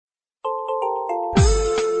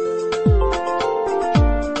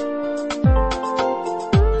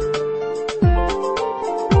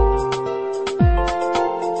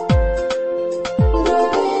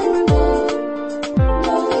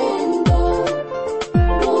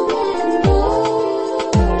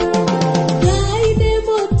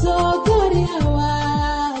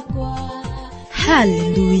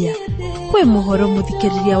Haleluya. Kwe muhoro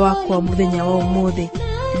muthikiriria wakwa muthenya wa umuthi.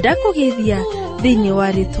 Ndakugithia thiini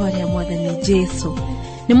wa ritwa ria Mwathani Jesu.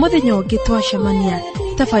 Ni muthenya ungi twacemania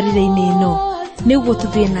tabarira-ini ino niguo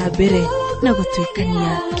tuthie na mbere na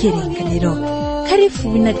gutwikania kiringaniro.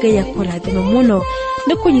 Karibu na Ngai akurathime muno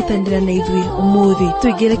ni kunyitanira na ithui umuthi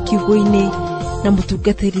tuigire kiugo-ini na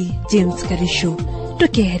mutungatiri James Karisho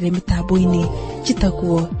tukehere mitambo-ini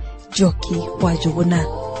chitaguo Njoki wa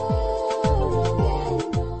Njuguna.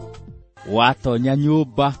 Watonya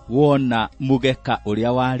nyumba wona mugeka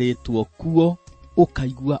uria waritwo kuo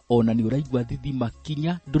ukaigua ona ni uraigua thithima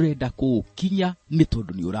kinya ndurenda kuukinya ni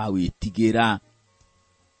tondu ni urawitigira.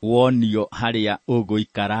 Wonio haria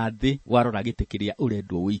uguikara thi warora gite kiria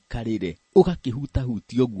urendwo uikarire ugakihuta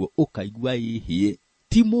huti oguo ukaigua ihie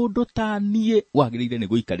ti mundu tanie wagirire ni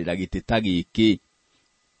guikarira gite ta giki.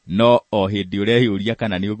 No o hindi ureyuria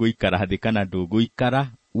kana ni uguikara thi kana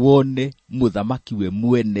nduguikara wone muthamaki we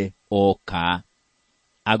mwene oka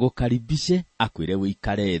agukaribishe akwire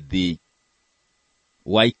wikare thi.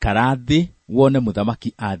 Waikara thi wone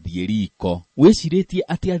muthamaki athie riko wiciritie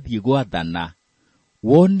ati athie gwathana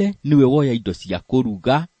wone niwe woya indo cia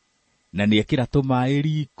kuruga na ni ekira tumae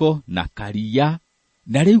riko na karia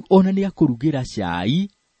na riu ona ni akurugira cai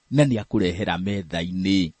na ni akurehera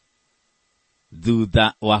metha-ini.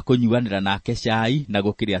 Thutha wa kunyuanira nake cai na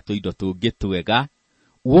gukiria tuindo tungi twega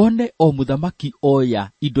wone o muthamaki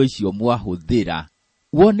oya indo icio mwahuthira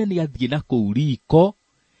wone ni athie na kuu riko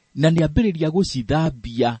na ni ambiriria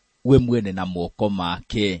gucithambia we mwene na moko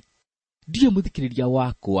make. Ndiye muthikiriria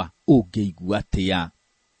wakwa ungeigua atia.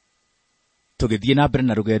 Tugithie na mbere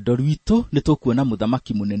na rugendo rwitu ni tukuona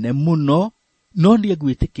muthamaki munene muno no ni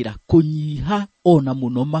agwitikira kunyiha ona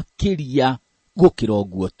muno makiria gukira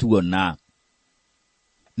oguo tuona.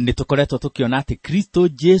 Ni tukoretwo tukiona ati Kristo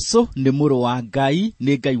Jesu ni muru wa Ngai,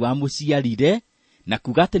 ni Ngai wa muciarire, na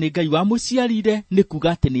kuga ati ni Ngai wa muciarire ni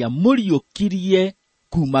kuga ati ni amuriukirie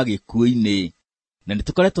kuma gikuo-ini. Na ni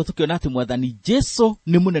tukoretwo tukiona ati Mwathani Jesu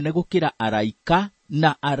ni munene gukira araika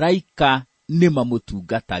na araika ni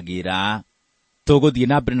mamutungatagira. Tuguthie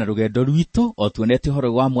na mbere na rugendo rwitu o tuonete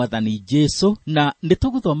horo wa Mwathani Jesu na ni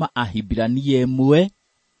tuguthoma Ahibirania 1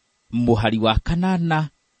 muhari wa 8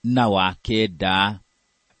 na wa 9.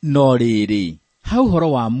 No riri hau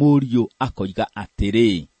horo wa muriu akoiga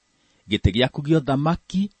atiri gite giaku gio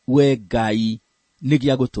thamaki we Ngai ni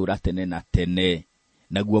gia gutura tene na tene,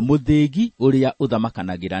 naguo muthigi uria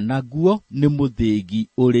uthamakanagira naguo ni muthigi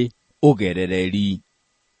uri ugerereri.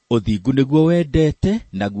 Uthingu niguo wendete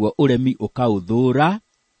naguo uremi ukauthura.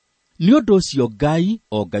 Ni undu ucio Ngai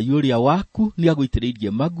o Ngai uria waku ni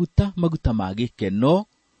agwitiriirie maguta ma gikeno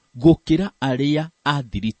gukira aria a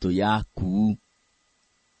thiritu yaku.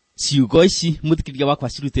 Ciugo ici muthikiriria wakwa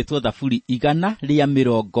cirutetwo Thaburi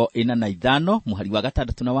 145 muhari wa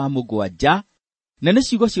 6 na wa 7 na ni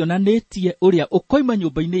ciugo cionanitie uria ukoima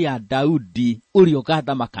nyumba-ini ya Daudi uria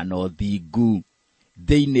ugathamaka na uthingu.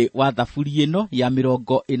 Thiini wa Thaburi ino ya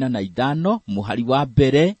 45 muhari wa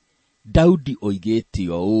mbere Daudi oigite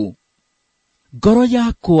uu: ngoro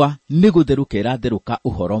yakwa ni gutheruka iratheruka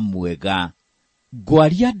uhoro mwega,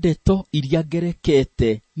 ngwaria ndeto iria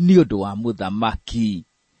ngerekete ni undu wa muthamaki.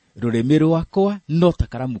 Rurimi rwakwa no ta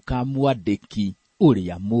karamu ka mwandiki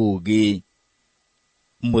uria mugi.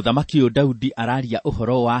 Muthamaki uyu Daudi araria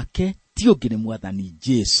uhoro wake ti ungi ni Mwathani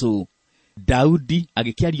Jesu. Daudi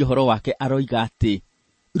agikiaria uhoro wake aroiga ati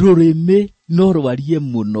rurimi no rwarie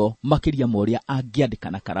muno makiria moria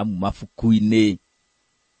angiandika na karamu mabuku-ini.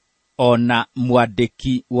 Ona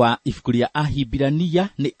mwandiki wa ibuku ria Ahibirania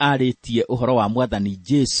ni aritie uhoro wa Mwathani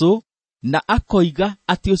Jesu na akoiga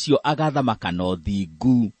ati ucio agathamaka na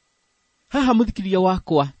uthingu. Haha muthikiriria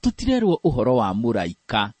wakwa tutirerwo uhoro wa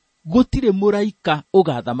muraika. Gutire muraika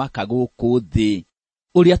ugathamaka guku thi.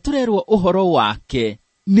 Uria turerwo uhoro wake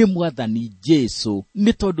ni Mwathani Jesu,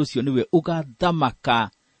 ni tondu cio niwe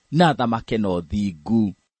ugathamaka na thamake na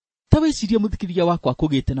uthingu. Ta wicirie muthikiriria wakwa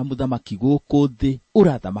kugite na muthamaki guku thi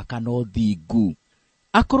urathamaka na uthingu.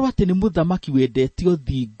 Akorwo ati ni muthamaki wendete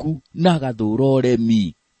uthingu na agathura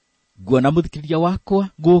uremi, nguona muthikiriria wakwa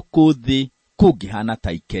guku thi kungihana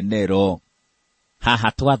ta ikenero.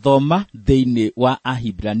 Haha twathoma thiini wa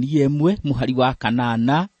Ahibirania 1 muhari wa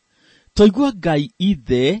 8 toigua Ngai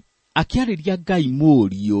ithe akiariria Ngai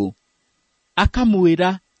muriu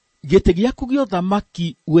akamwira gite giaku gio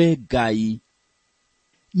thamaki we Ngai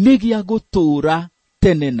ni gia gutura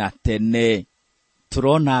tene na tene.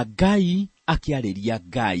 Turona Ngai akiariria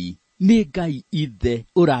Ngai, ni Ngai ithe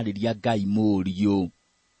urariria Ngai muriu.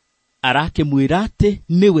 Arakimwira ati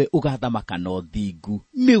niwe ugathamaka na uthingu,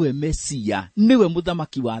 niwe Mesia, niwe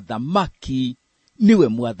muthamaki wa thamaki, niwe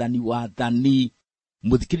mwathani wa thani,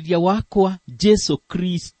 Muthikiriria wakwa, Jesu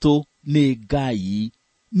Kristo nĩ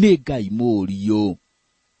Ngai mũriũ.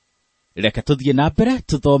 Reke tuthie na mbere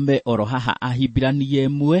tuthome oro haha Ahibirania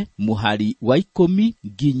 1 mũhari wa 10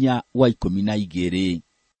 nginya wa 12.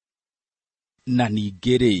 Na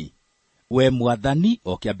ningĩ-rĩ, we Mwathani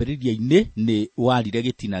o kĩambĩrĩria-inĩ nĩ warire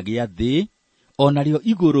gĩtina gĩa thĩ, o narĩo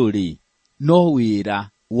igũrũ-rĩ no wĩra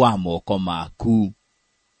wa moko maku.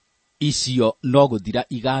 Icio no gũthira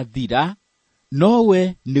igathira, no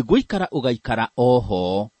we nĩ gũikara ũgaikara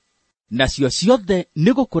oho. Nacio ciothe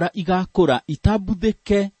nĩ gũkũra igakũra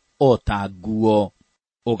itambuthĩke o ta nguo.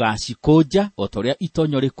 Ũgacikũnja o ta ũrĩa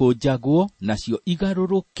itonyo rĩkũnjagwo, nacio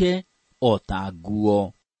igarũrũke o ta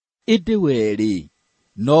nguo. Ĩndĩ we-rĩ,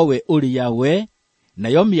 nowe ũrĩa we,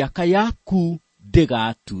 nayo mĩaka yaku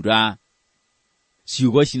ndĩgatura.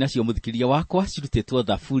 Ciugo ici nacio mũthikĩria wakwa cirutĩtwo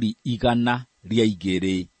Thaburi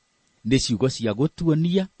 102. Nĩ ciugo cia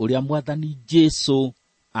gũtuonia ũrĩa Mwathani Jesu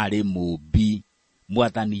arĩ mũmbi.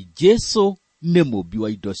 Mwathani Jesu nĩ mũmbi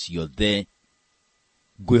wa indo ciothe.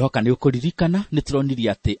 Ngwĩhoka nĩ ũkũririkana nĩ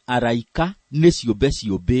tũronirie atĩ araika nĩ ciũmbe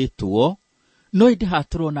ciũmbĩtwo, no ĩndĩ haha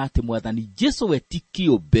tũrona atĩ Mwathani Jesu we ti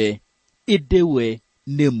kĩũmbe, ĩndĩ we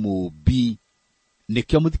nĩ mũmbi.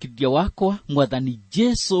 Nĩkĩo mũthikĩria wakwa, Mwathani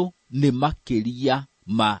Jesu nĩ makĩria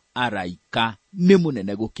ma araika, nĩ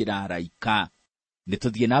mũnene gũkĩra araika.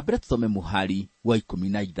 Nĩtũthiĩ na mbere tũthome mũhari wa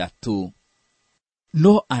 13.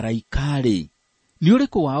 No araika-rĩ, nĩ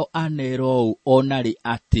ũrĩkũ wao anera ũũ onarĩ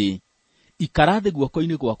atĩ, ikara thĩ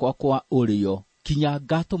guoko-inĩ gwakwa kwa ũrĩo, kinya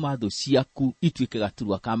ngatũma thũ ciaku ituĩke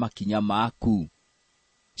gaturwa ka makinya maku.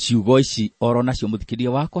 Ciugo ici oro nacio mũthikĩria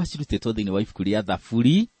wakwa cirutĩtwo thĩinĩ wa ibuku rĩa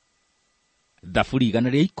Thaburi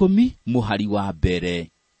 110 mũhari wa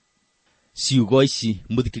mbere. Ciugo ici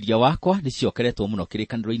mũthikĩria wakwa nĩ ciokeretwo mũno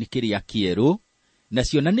kĩrĩkanĩro-inĩ kĩrĩa kĩerũ, na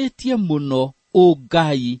cionanĩtie mũno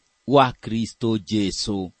ũngai wa Kristo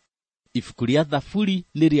Jesu. Ibuku rĩa Thaburi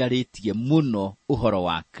nĩ rĩarĩtie mũno ũhoro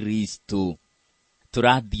wa Kristo.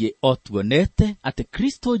 Tũrathiĩ o tuonete atĩ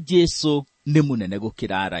Kristo Jesu nĩ mũnene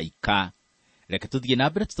gũkĩra araika. Reke tũthiĩ na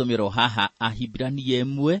mbere tũthome haha Ahibirania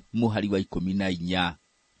 1 mũhari wa 14.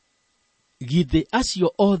 Githĩ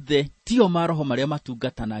acio othe tio maroho marĩa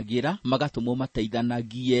matungatanagĩra magatũmwo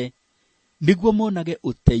mateithanagie, nĩguo monage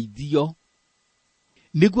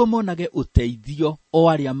ũteithio o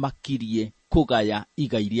arĩa makirie kũgaya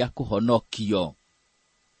igai rĩa kũhonokio.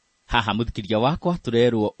 Haha mũthikĩria wakwa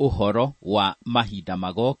tũrerwo ũhoro wa mahinda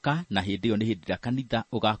magoka, na hĩndĩ ĩyo nĩ hĩndĩ ĩrĩa kanitha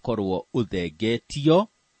ũgakorwo ũthengetio,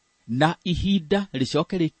 na ihinda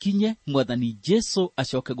rĩcoke rĩkinye Mwathani Jesu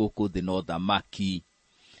acoke gũkũ thĩ na ũthamaki.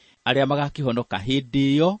 Arĩa magakĩhonoka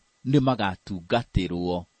hĩndĩ ĩyo nĩ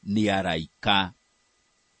magatungatĩrwo nĩ araika.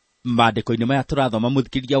 Maandĩko-inĩ maya tũrathoma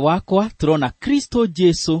mũthikĩria wakwa, tũrona Kristo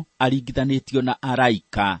Jesu aringithanĩtio na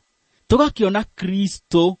araika. Tũgakĩona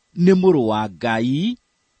Kristo nĩ mũrũ wa Ngai,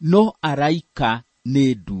 no araika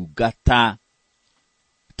nĩ ndungata.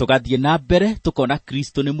 Tũgathiĩ na mbere tũkona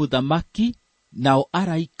Kristo nĩ mũthamaki, nao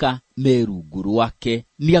araika me rungu rwake,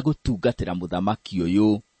 nĩ agũtungatĩra mũthamaki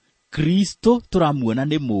ũyũ. Kristo tũramuona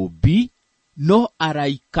nĩ mũmbi, no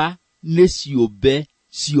araika nĩ ciũmbe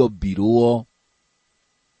ciombirwo.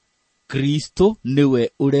 Kristo nĩwe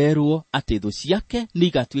ũrerwo atĩ thũ ciake nĩ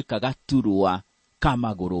igatuĩka gaturwa ka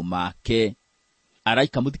magũrũ make.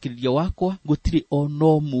 Araika mũthikĩrĩria wakwa, gũtirĩ ona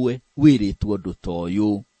ũmwe wĩrĩtwo ũndũ ta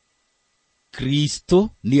ũyũ. Kristo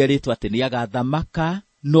nĩ erĩtwo atĩ nĩ agathamaka,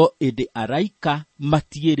 no ĩndĩ araika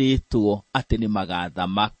matiĩrĩtwo atĩ nĩ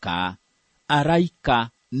magathamaka. Araika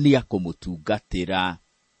nĩ akũmũtungatĩra.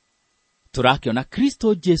 Tũrakĩona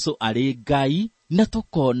Kristo Jesu arĩ Ngai, na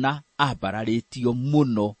tũkona ambararĩtio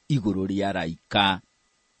mũno igũrũ rĩa araika.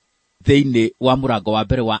 Thĩinĩ wa mũrango wa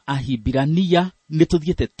mbere wa Ahibirania nĩ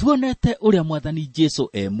tũthiĩte tuonete ũrĩa Mwathani Jesu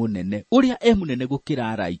mũnene, ũrĩa mũnene gũkĩra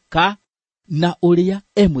araika, na ũrĩa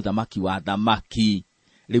mũthamaki wa thamaki.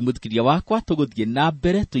 Rĩu mũthikĩria wakwa, tũgũthiĩ na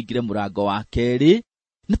mbere tũingĩre mũrango wa kerĩ,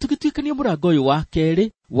 na tũgĩtuĩkania mũrango ũyũ wa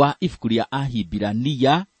kerĩ wa ibuku rĩa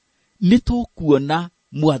Ahibirania, nĩ tũkuona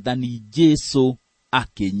Mwathani Jesu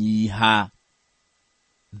akĩnyiha.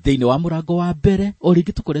 Thĩinĩ wa mũrango wa mbere, o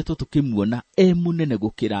rĩngĩ tũkoretwo tũkĩmuona mũnene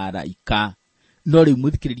gũkĩra araika. No rĩu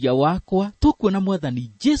mũthikĩrĩria wakwa, tũkuona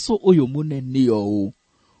Mwathani Jesu ũyũ mũnene ũũ,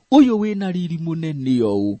 ũyũ wĩna riri mũnene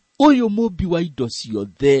ũũ, ũyũ mũmbi wa indo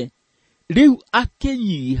ciothe, rĩu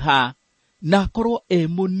akĩnyiha na akorwo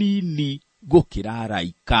mũnini gũkĩra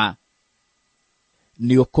araika.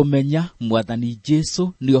 Nĩ ũkũmenya Mwathani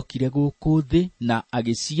Jesu nĩ okire gũkũ thĩ na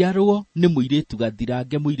agĩciarwo nĩ mũirĩtu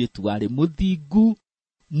gathirange, mũirĩtu warĩ mũthingu,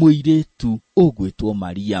 mũirĩtu ũgwĩtwo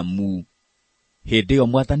Mariamu. Hĩndĩ ĩyo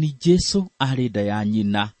Mwathani Jesũ arĩ nda ya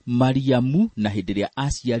nyina Mariamu, na hĩndĩ ĩrĩa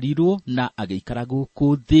aciarirwo na agĩikara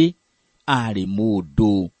gũkũ thĩ arĩ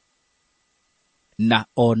mũndũ. Na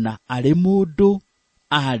ona arĩ mũndũ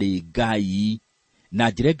arĩ Ngai. Na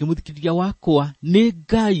njĩra ĩngĩ mũthikĩrĩria wakwa, nĩ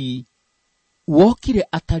Ngai wokire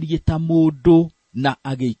atariĩ ta mũndũ na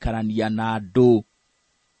agĩikarania na andũ.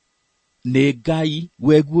 Nĩ Ngai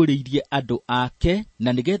weguũrĩirie andũ ake,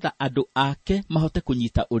 na nĩgetha andũ ake mahote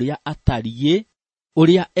kũnyita ũrĩa atariĩ.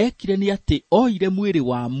 Ũrĩa ekire nĩ atĩ oire mwĩrĩ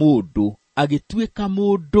wa mũndũ, agĩtuĩka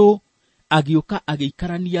mũndũ, agĩũka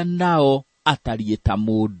agĩikarania nao atariĩ ta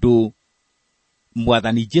mũndũ.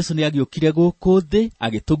 Mwathani Jesũ nĩ agĩũkire gũkũ thĩ,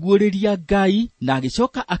 agĩtũguũrĩria Ngai, na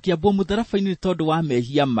agĩcoka akĩambwo mũtharaba-inĩ tondũ wa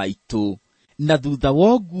mehia maitũ. Na thutha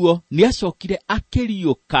woguo nĩ acokire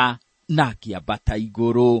akĩriũka na akĩambata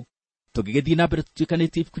igũrũ. Tũngĩgĩthiĩ na mbere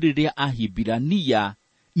tũtuĩkanĩtie ibuku rĩrĩa Ahibirania,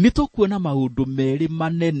 nĩ tũkuona maũndũ merĩ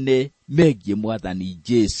manene megiĩ Mwathani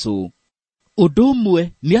Jesũ. Ũndũ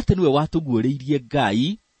ũmwe nĩ atĩ nĩwe watũguũrĩirie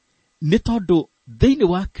Ngai, nĩ tondũ thĩinĩ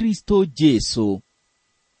wa Kristo Jesũ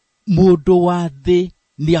mũndũ wa thĩ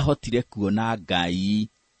nĩ ahotire kuona Ngai.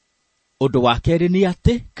 Ũndũ wa kerĩ nĩ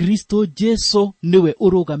atĩ Kristo Jesũ nĩwe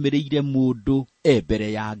ũrũgamĩrĩire mũndũ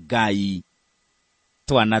mbere ya Ngai.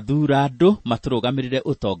 Twanathura andũ matũrũgamĩrĩre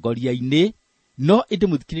ũtongoria-inĩ, no ĩndĩ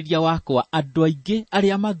mũthikĩrĩria wakwa, andũ aingĩ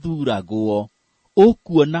arĩa mathuragwo,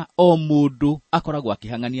 ũkuona o mũndũ akoragwo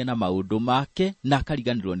akĩhang'ania na maũndũ make na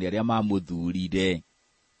akariganĩrwo nĩ arĩa mamũthurire.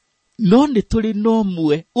 No nĩ tũrĩ na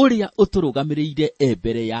ũmwe ũrĩa ũtũrũgamĩrĩire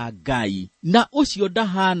mbere ya Ngai, na ũcio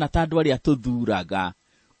ndahana ta andũ arĩa tũthuraga.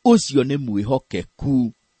 Ũcio nĩ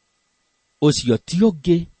mwĩhokeku. Ũcio ti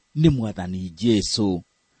ũngĩ nĩ Mwathani Jesũ.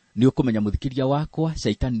 Nĩ ũkũmenya mũthikĩrĩria wakwa,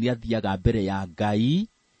 Shaitani nĩ athiaga mbere ya Ngai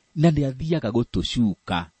na nĩ athiaga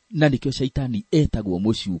gũtũcuka, na nĩkĩo Shaitani etagwo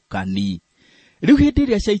mũcukani. Rĩu hĩndĩ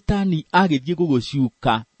ĩrĩa Shaitani agĩthiĩ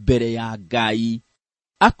gũgũcuka mbere ya Ngai,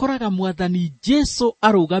 akoraga Mwathani Jesũ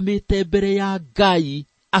arũgamĩte mbere ya Ngai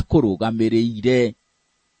akũrũgamĩrĩire.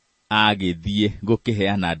 Agĩthiĩ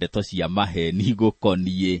gũkĩheana ndeto cia maheni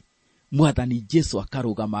gũkoniĩ, Mwathani Jesũ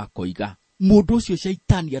akarũgama akoiga, mũndũ ũcio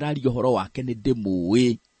Shaitani araria ũhoro wake nĩ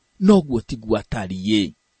ndĩmũĩ, noguo tiguo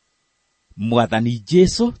atariĩ. Mwathani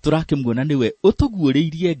Jesũ tũrakĩmuona nĩwe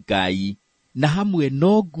ũtũguũrĩirie Ngai, na hamwe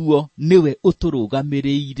noguo nĩwe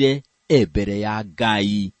ũtũrũgamĩrĩire mbere ya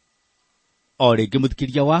Ngai. O rĩngĩ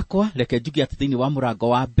mũthikĩrĩria wakwa, reke njuge atĩ thĩinĩ wa mũrango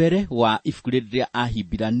wa mbere wa ibuku rĩrĩa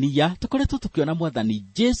Ahibirania, tũkoretwo tũkĩona Mwathani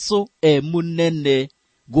Jesũ mũnene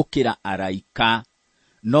gũkĩra araika.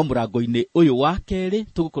 No mũrango-inĩ ũyũ wa kerĩ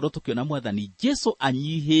tũgũkorwo tũkĩona Mwathani Jesũ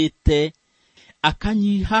anyihĩte,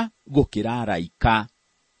 akanyiha gũkĩra araika.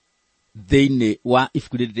 Thĩinĩ wa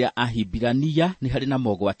ibuku rĩrĩa Ahibirania nĩ harĩ na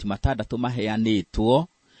mogwati 6 maheanĩtwo,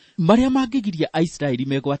 marĩa mangĩgiria Aisiraeli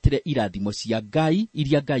megwatĩre irathimo cia Ngai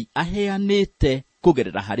iria Ngai aheanĩte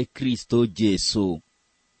kũgerera harĩ Kristo Jesũ.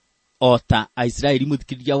 O ta Aisiraeli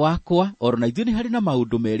mũthikĩrĩria wakwa, orona ithuĩ nĩ harĩ na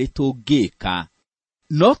maũndũ merĩ tũngĩka.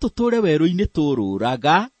 No tũtũũre werũ-inĩ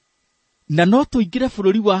tũrũraga, na no tũingĩre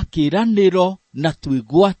bũrũri wa kĩĩranĩro na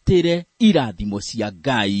twĩgwatĩre irathimo cia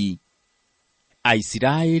Ngai.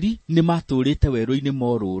 Aisiraeli nĩ matũũrĩte werũ-inĩ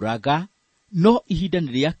morũraga, no ihinda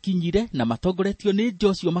nĩ rĩakinyire na matongoretio nĩ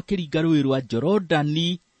Joshua makĩringa rũũĩ rwa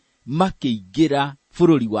Jorodani makĩingĩra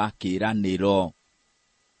bũrũri wa kĩĩranĩro.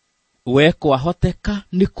 We kwahoteka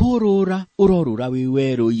nĩ kũrũra ũrorũra wĩ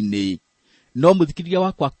werũ-inĩ, no mũthikĩrĩria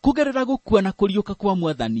wakwa, kũgerera gũkua na kũriũka kwa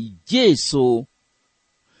Mwathani Jesũ,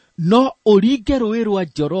 no ũringe rũũĩ rwa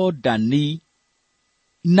Jorodani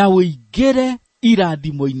na ũingĩre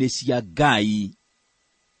irathimo-inĩ cia Ngai.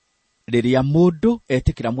 Rĩrĩa mũndũ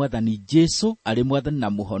etĩkĩra Mwathani Jesũ arĩ Mwathani na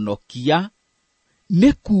Mũhonokia,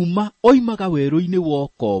 nĩ kuma oimaga werũ-inĩ wa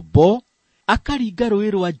ũkombo, akaringa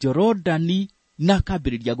rũũĩ rwa Jorodani na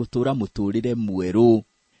akambĩrĩria gũtũũra mũtũũrĩre mwerũ.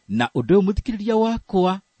 Na ũndũ ũyũ mũthikĩrĩria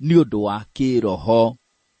wakwa nĩ ũndũ wa kĩroho.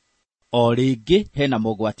 O rĩngĩ hena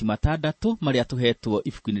mogwati 6 marĩa tũhetwo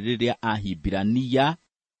ibuku-inĩ rĩrĩa Ahibirania,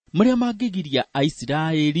 marĩa mangĩgiria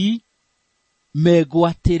Aisiraeli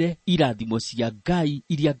megwatĩre irathimo cia Ngai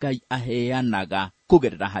iria Ngai aheanaga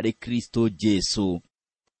kũgerera harĩ Kristo Jesũ.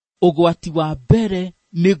 Ũgwati wa mbere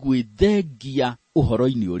nĩ gwĩthengia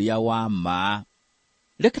ũhoro-inĩ ũrĩa wa ma.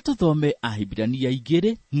 Reke tũthome Ahibirania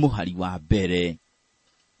 2 mũhari wa mbere.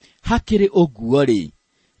 Hakĩrĩ ũguo-rĩ,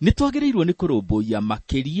 nĩ twagĩrĩirwo nĩ kũrũmbũiya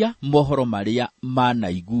makĩria mohoro marĩa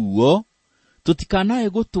manaiguo, tũtikanae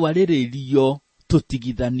gũtwarĩrĩrio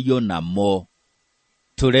tũtigithanio namo.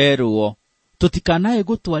 Tũrerwo tũtikanae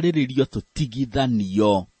gũtwarĩrĩrio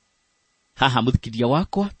tũtigithanio. Haha mũthikĩrĩria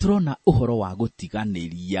wakwa, tũrona ũhoro wa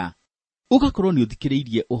gũtiganĩria. ugakorwo ni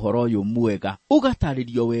uthikiriirie uhoro uyu mwega,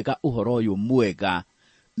 ugatarĩrio wega uhoro uyu mwega,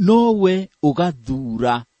 nowe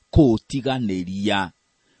ugathura kũũtiganĩria.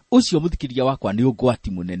 Ucio muthikiriria wakwa ni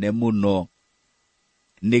ũgwati mũnene mũno.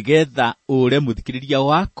 Nigetha ũre muthikiriria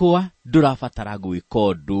wakwa, ndũrabatara gwĩka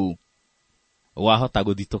ũndũ. Wahota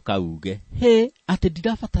guthituka uge, ati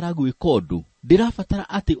ndirabatara gwĩka ũndũ, ndirabatara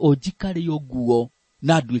ati onjikare ũguo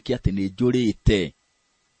na nduĩke ati nĩ njũrĩte.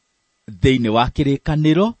 Thĩinĩ wa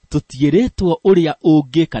kĩrĩkanĩro tũtiĩrĩtwo ũrĩa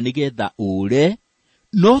ũngĩka nigetha ũre,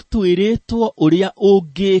 no twĩrĩtwo ũrĩa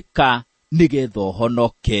ũngĩka nigetha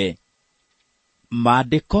ũhonoke.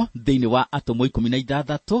 Maandĩko thĩinĩ wa Atũmwo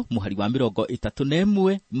 16 mũhari wa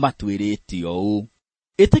 31 matwĩrĩte ũũ: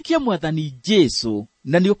 ĩtĩkia Mwathani Jesũ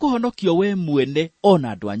na nĩ ũkũhonokio we mwene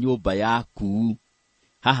ona andũ a nyũmba yaku.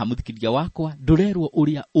 Haha muthikiriria wakwa, ndũrerwo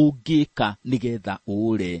ũrĩa ũngĩka nigetha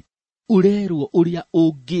ũre, ũrerwo ũrĩa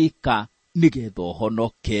ũngĩka nigetha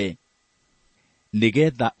ũhonoke.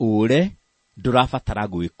 Nigetha ũre, ndũrabatara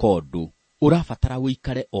gwĩka ũndũ, ũrabatara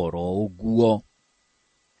wĩikare oro ũguo.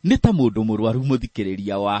 Nĩ ta mũndũ mũrwaru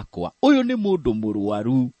muthikiriria wakwa, ũyũ nĩ mũndũ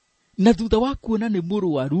mũrwaru, na thutha wa kuona nĩ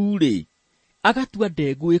mũrwaru-rĩ, agatua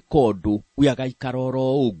ndegwĩka ũndũ, we agaikara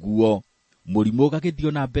oro ũguo. Mũrimũ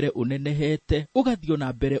ũgagĩthiĩ na mbere ũnenehete, ũgathiĩ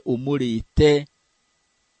na mbere ũmũrĩte.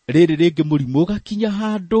 Rĩrĩ rĩngĩ mũrimũ ũgakinya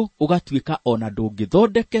handũ ũgatuĩka ona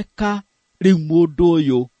ndũngĩthondekeka, rĩu mũndũ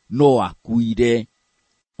ũyũ no akuire.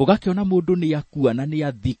 Ũgakĩona mũndũ nĩ akua na nĩ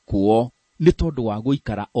athikwo nĩ tondũ wa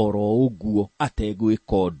gũikara oro ũguo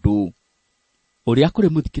ategwĩka ũndũ. Ũrĩa kũrĩ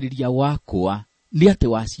muthikiriria wakwa nĩ atĩ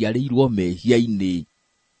waciarĩirwo mehia-inĩ,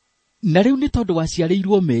 na rĩu nĩ tondũ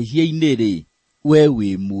waciarĩirwo mehia-inĩ-rĩ, we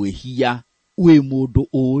wĩ mwĩhia, wĩ mũndũ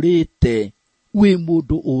ũrĩte, wĩ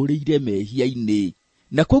mũndũ ũrĩire mehia-inĩ,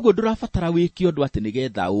 na koguo ndũrabatara wĩke ũndũ atĩ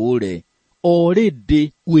nigetha ũre,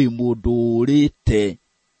 already wĩ mũndũ ũrĩte.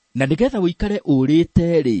 Na nigetha wĩikare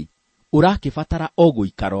ũrĩte-rĩ, ũrakĩbatara o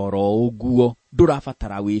gũikara oro ũguo,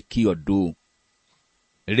 ndũrabatara wĩke ũndũ.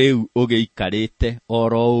 Rĩu ũgĩikarĩte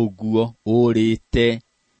oro ũguo ũrĩte,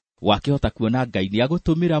 wakĩhota kuona Ngai nĩ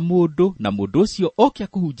agũtũmĩra mũndũ, na mũndũ ũcio oke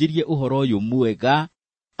akũhunjĩrie ũhoro ũyũ mwega,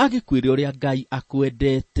 agĩkwĩre ũrĩa Ngai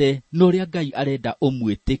akwendete na ũrĩa Ngai arenda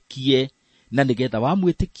ũmwĩtĩkie, na nigetha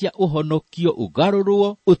wamwĩtĩkia ũhonokio,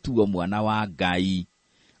 ũgarũrwo, ũtuo mwana wa Ngai.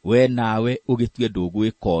 We nawe ũgĩtue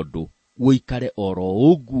ndũgwĩka ũndũ, wĩikare oro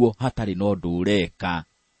ũguo hatarĩ na ũndũ ũreka.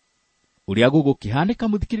 Ũrĩa gũgũkĩhanĩka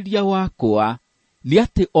muthikiriria wakwa nĩ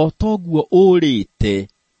atĩ o toguo ũrĩte,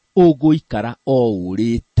 ũgũikara o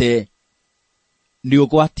ũrĩte. Nĩ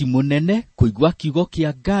ũgwati mũnene kũigua kiugo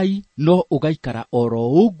kĩa Ngai no ũgaikara oro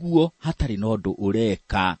ũguo hatarĩ na ũndũ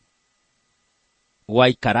ũreka.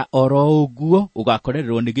 Waikara oro ũguo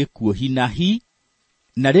ũgakorerwo nĩ gĩkuũ hi na hi,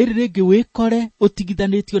 na rĩrĩ rĩngĩ wĩkore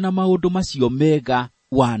ũtigithanĩtio na maũndũ macio mega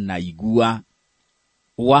wanaigua.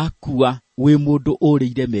 Wakua wĩ mũndũ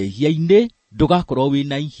ũrĩire mehia-inĩ, ndũgakorwo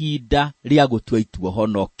wĩna ihinda rĩa gũtua itua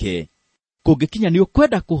honoke. Kũngĩkinya nĩ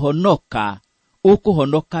ũkwenda kũhonoka,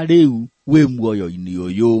 ũkũhonoka rĩu wĩ muoyo-inĩ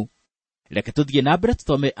ũyũ. Reke tũthiĩ na mbere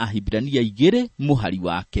tũthome Ahibirania 2 mũhari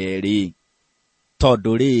wa 2.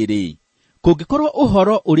 Tondũ rĩrĩ, kũngĩkorwo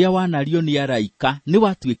ũhoro ũrĩa wanario nĩ araika nĩ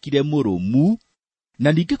watuĩkire mũrũmu,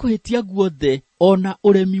 na ningĩ kũhĩtia guothe ona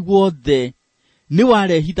ũremi wothe nĩ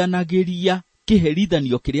warehithanagĩria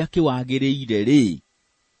kĩherithanio kĩrĩa kĩwagĩrĩire-rĩ,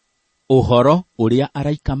 ũhoro ũrĩa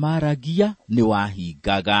araika maragia nĩ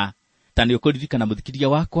wahingaga. Ta nĩ ũkũririkana muthikiriria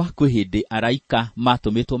wakwa, kwĩ hĩndĩ araika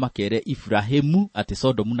matũmĩtwo makere Ibrahimu atĩ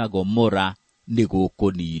Sodomu na Gomora nĩ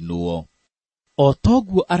gũkũninwo. O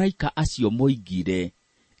toguo araika acio moigire,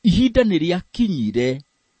 ihinda nĩ rĩakinyire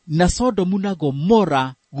na Sodomu na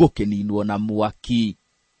Gomora gũkĩninwo na mwaki.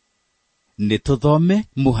 Nĩ tũthome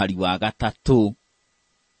mũhari wa 3.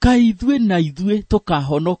 Kaĩ ithuĩ na ithuĩ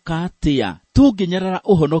tũkahonoka atĩa tũngĩnyarara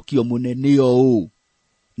ũhonokio mũnene ũũ?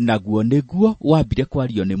 Naguo nĩguo wambire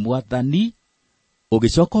kwario nĩ Mwathani,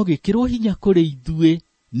 ũgĩcoka ũgĩkĩrwo hinya kũrĩ ithuĩ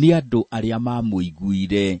nĩ andũ arĩa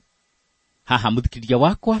mamũiguire. Haha muthikiriria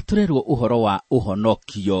wakwa, tũrerwo ũhoro wa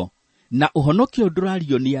ũhonokio, na ũhonokio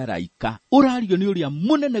ndũrario nĩ araika, ũrario nĩ ũrĩa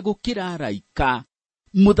mũnene gũkĩra araika,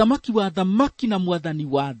 mũthamaki wa thamaki na mwathani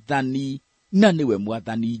wa thani, na nĩwe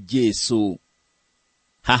Mwathani Jesũ.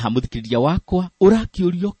 Haha muthikiriria wakwa,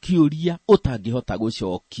 ũrakĩũrio kĩũria ũtangĩhota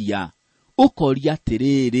gũcokia. Ũkoria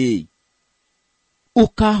atĩrĩrĩ,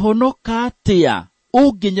 ũkahonoka atĩa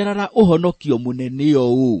ũngĩnyarara ũhonokio mũnene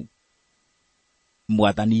ũũ?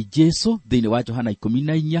 Mwathani Jesũ thĩinĩ wa Johana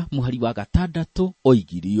 14 mũhari wa 6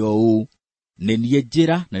 oigire ũũ: nĩ niĩ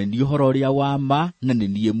njĩra na nĩ niĩ ũhoro ũrĩa wa ma na nĩ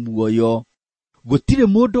niĩ muoyo. Gũtirĩ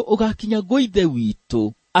mũndũ ũgakinya gwĩ Ithe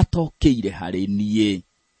witũ atokĩire harĩ niĩ.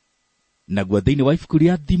 Naguo thĩinĩ wa ibuku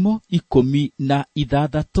rĩa Thimo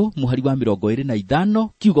 16 mũhari wa 25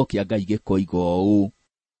 kiugo kĩa Ngai gĩkoiga ũũ: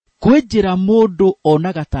 kwĩ njĩra mũndũ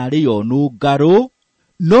onaga tarĩ yo nũngarũ,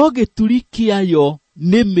 no gĩturi kĩayo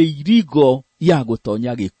nĩ mĩirigo ya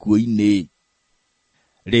gũtonya gĩkuũ-inĩ.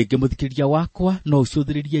 Rĩngĩ mũthikĩrĩria wakwa, no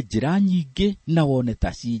ũcũthĩrĩrie njĩra nyingĩ na wone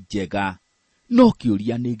ta ci njega, no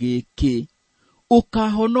kĩũria nĩ gĩkĩ: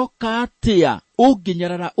 ũkahonoka atĩa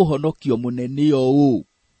ũngĩnyarara ũhonokio mũnene ũũ?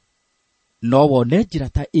 No wone njĩra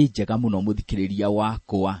ta ĩ njega mũno mũthikĩrĩria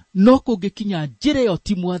wakwa, no kũngĩkinya njĩra ĩyo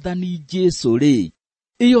ti Mwathani Jesũ rĩ,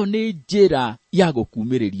 ĩyo nĩ njĩra ya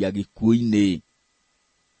gũkumĩrĩria gĩkuũ-inĩ.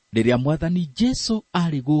 Rĩrĩa Mwathani Jesũ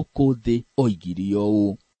arĩ gũkũ thĩ oigire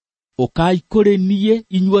ũũ: ũkai kũrĩ niĩ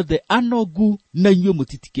inyuothe anogu na inyuĩ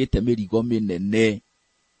mũtitikĩte mĩrigo mĩnene.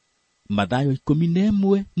 Mathayo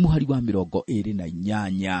 11 mũhari wa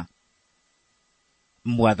 28.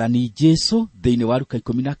 Mwathani Jesũ thĩinĩ wa Luka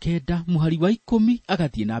 19 mũhari wa 10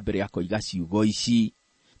 agathiĩ na mbere akoiga ciugo ici: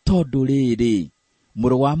 tondũ rĩrĩ,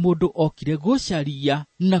 Mũrũ wa Mũndũ okire gũcaria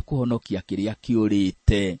na kũhonokia kĩrĩa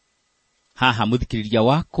kĩũrĩte. Haha mũthikĩrĩria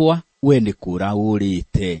wakwa, we nĩ kũũra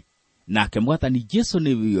ũrĩte. Nake Mwathani Jesũ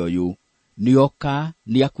nĩwe ũyũ, nĩoka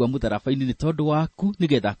nĩakua mũtharaba-inĩ nĩ tondũ waku,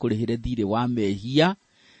 nĩgetha kũrĩhĩre thirĩ wa mehia,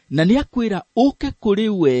 na nĩakwĩra ũke kũrĩ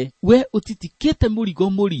we ũtitikĩte mũrigo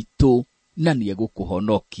mũritũ, na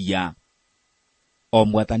nĩegũkũhonokia. O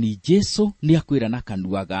Mwathani Jesũ nĩakwĩra na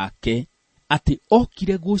kanua gake atĩ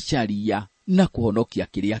okire gũcaria na kũhonokia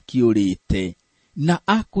kĩrĩa kĩũrĩte, na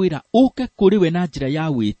akwĩra ũke kũrĩ we na njĩra ya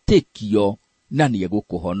wĩtĩkio, na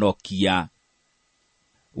nĩegũkũhonokia.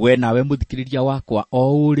 We nawe mũthikĩrĩria wakwa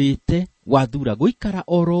o ũrĩte, wathura gũikara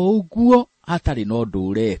oro ũguo hatarĩ na ũndũ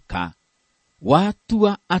ũreka,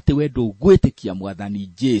 watua atĩ we ndũgwĩtĩkia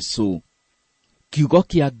Mwathani Jesũ. Kiugo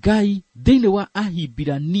kĩa Ngai thĩinĩ wa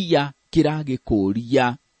Ahibirania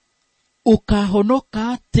kĩragĩkũria: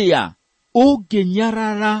 ũkahonoka atĩa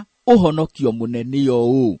ũngĩnyarara ũhonokio mũnene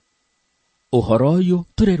ũũ? Ũhoro ũyũ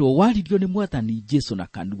tũrerwo waririo nĩ Mwathani Jesũ na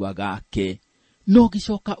kanua gake, no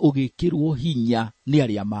gĩcoka ũgĩkĩrwo hinya nĩ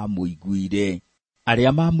arĩa mamũiguire.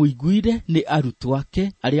 Arĩa mamũiguire nĩ arutwo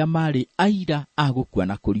ake arĩa marĩ aira a gũkua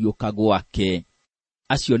na kũriũka gwake.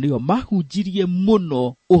 Acio nĩo mahunjirie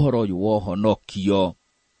mũno ũhoro ũyũ wa ũhonokio.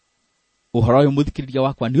 Ũhoro ũyũ mũthikĩrĩria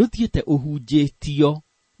wakwa nĩ ũthiĩte ũhunjĩtio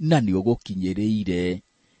na nĩ ũgũkinyĩrĩire.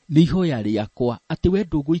 Nĩ ihoya rĩakwa atĩ we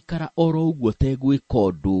ndũgũikara oro ũguo ũtegwĩka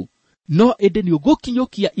ũndũ, no ĩndĩ nĩ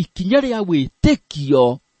ũgũkinyũkia ikinya rĩa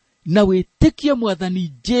wĩtĩkio, na wĩtĩkie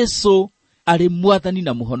Mwathani Jesũ arĩ Mwathani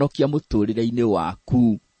na mũhonokia mũtũrĩre-inĩ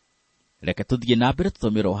waku. Reke tũthiĩ na mbere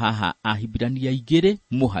tũthomero haha Ahibirania 2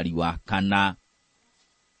 mũhari wa 4.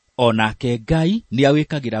 Onake Ngai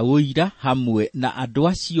nĩawĩkagĩra ũira hamwe na andũ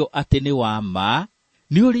acio atĩ nĩ wa ma,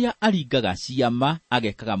 nĩ ũrĩa aringaga ciama,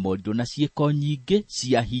 agekaga morirũ na ciĩko nyingĩ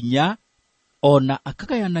cia hinya, ona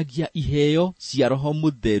akagayanagia iheo cia Roho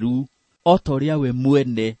Mũtheru, o ta ũrĩa we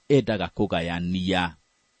mwene endaga kũgayania.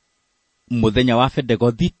 Mũthenya wa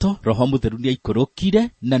Pentekothito, Roho Mũtheru nĩaikũrũkire,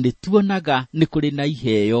 na nĩtuonaga nĩ kũrĩ na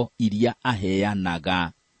iheo iria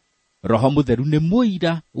aheanaga. Roho Mũtheru nĩ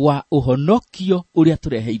mũira wa ũhonokio ũrĩa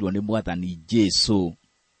tũreheirwo nĩ Mwathani Jesũ.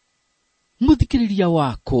 Mũthikĩrĩria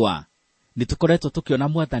wakwa, nĩtũkoretwo tũkĩona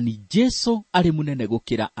Mwathani Jesũ arĩ mũnene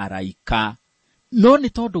gũkĩra araika, no nĩ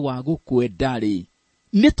tondũ wa gũkwenda-rĩ,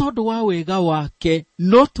 nĩ tondũ wa wega wake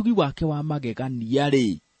no tugi wake wa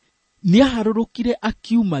magegania-rĩ, nĩaharũrũkire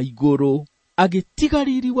akiuma igũrũ, agĩtiga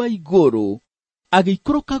riri wa igũrũ,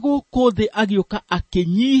 agĩikũrũka gũkũ thĩ, agĩũka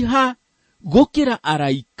akĩnyiha gũkĩra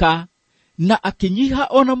araika, na akĩnyiha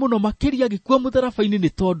ona mũno makĩria, agĩkua mũtharaba-inĩ nĩ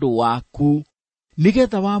tondũ waku,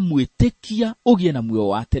 nĩgetha wamwĩtĩkia ũgĩe na muoyo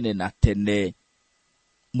wa tene na tene.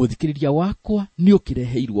 Mũthikĩrĩria wakwa, nĩ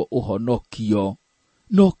ũkĩreheirwo ũhonokio,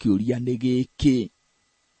 no kĩũria nĩ gĩkĩ: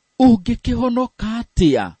 ũngĩkĩhonoka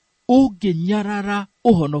atĩa ũngĩnyarara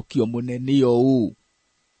ũhonokio mũnene ũũ?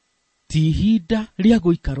 Ti ihinda rĩa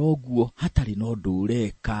gũikara ũguo hatarĩ na ũndũ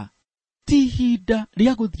ũreka, ti ihinda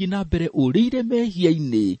rĩa gũthiĩ na mbere ũrĩire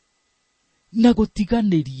mehia-inĩ na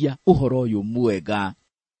gũtiganĩria ũhoro ũyũ mwega.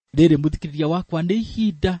 Rĩrĩ mũthikĩrĩria wakwa, nĩ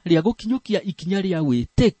ihinda rĩa gũkinyũkia ikinya rĩa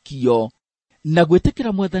wĩtĩkio na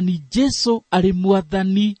gwĩtĩkĩra Mwathani Jesũ arĩ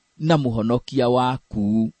Mwathani na mũhonokia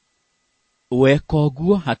waku. Weka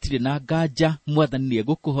ũguo, hatirĩ na nganja, Mwathani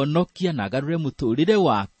nĩegũkũhonokia na agarũre mũtũrĩre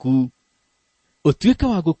waku, ũtuĩke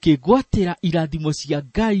wa gũkĩgwatĩra irathimo cia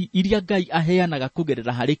Ngai iria Ngai aheanaga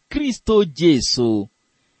kũgerera harĩ Kristo Jesũ,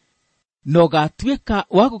 na ũgatuĩka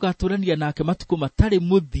wa gũgatũrania nake matukũ matarĩ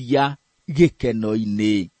mũthia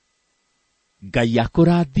gĩkeno-inĩ. Ngai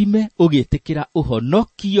akũrathime ũgĩtĩkĩra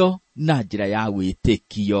ũhonokio na njĩra ya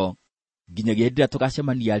wĩtĩkio. nginyagia ndira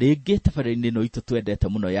tugacemania ringi tabarĩra-inĩ no itu twendete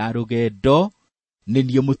muno ya rugendo. Nĩ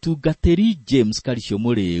niĩ mũtungatĩri James Karicio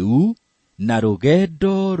Mũrĩu, na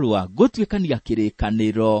rugendo rwa gũtuĩkania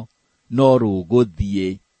kĩrĩkanĩro no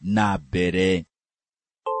rũgũthiĩ na mbere.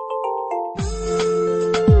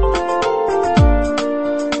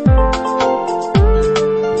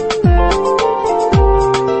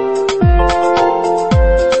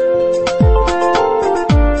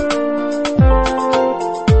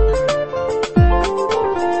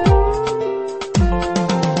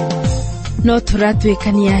 No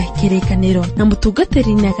turatuĩkania kĩrĩkanĩro na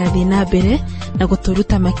mũtungatĩri nĩagathiĩ na mbere na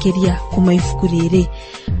gũtũruta makĩria kuma ibuku rĩrĩ.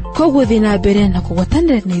 Koguo thiĩ na mbere na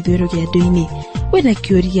kũgwatanĩra na ithuĩ rũgendo-inĩ. Wĩna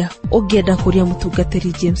kĩũria ũngĩenda kũria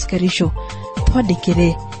mũtungatĩri James Karicio,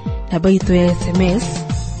 twandĩkĩre. Namba itũ ya SMS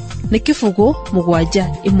nĩ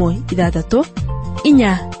 716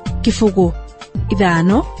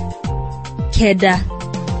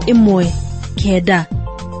 455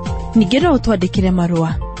 Ningĩ no twandĩkĩre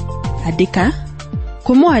marũa. Andika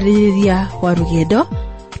kwĩ mũharĩrĩria wa rugendo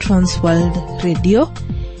Transworld Radio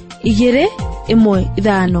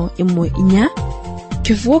 21514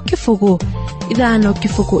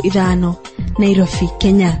 505 Nairobi,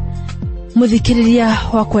 Kenya. Mũthikĩrĩria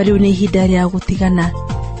wakwa rĩu nĩ ihinda rĩa gũtigana,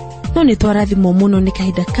 no nĩ twarathimwo mũno nĩ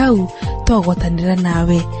kahinda kau twagwatanĩra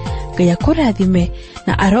nawe. Ngai akũrathime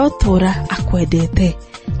na arotũra akwendete.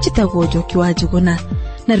 Njĩtagwo Njoki wa Njuguna,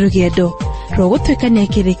 na rugendo rwa gũtuĩkania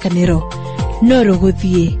kĩrĩkanĩro no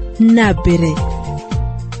rũgũthiĩ na mbere.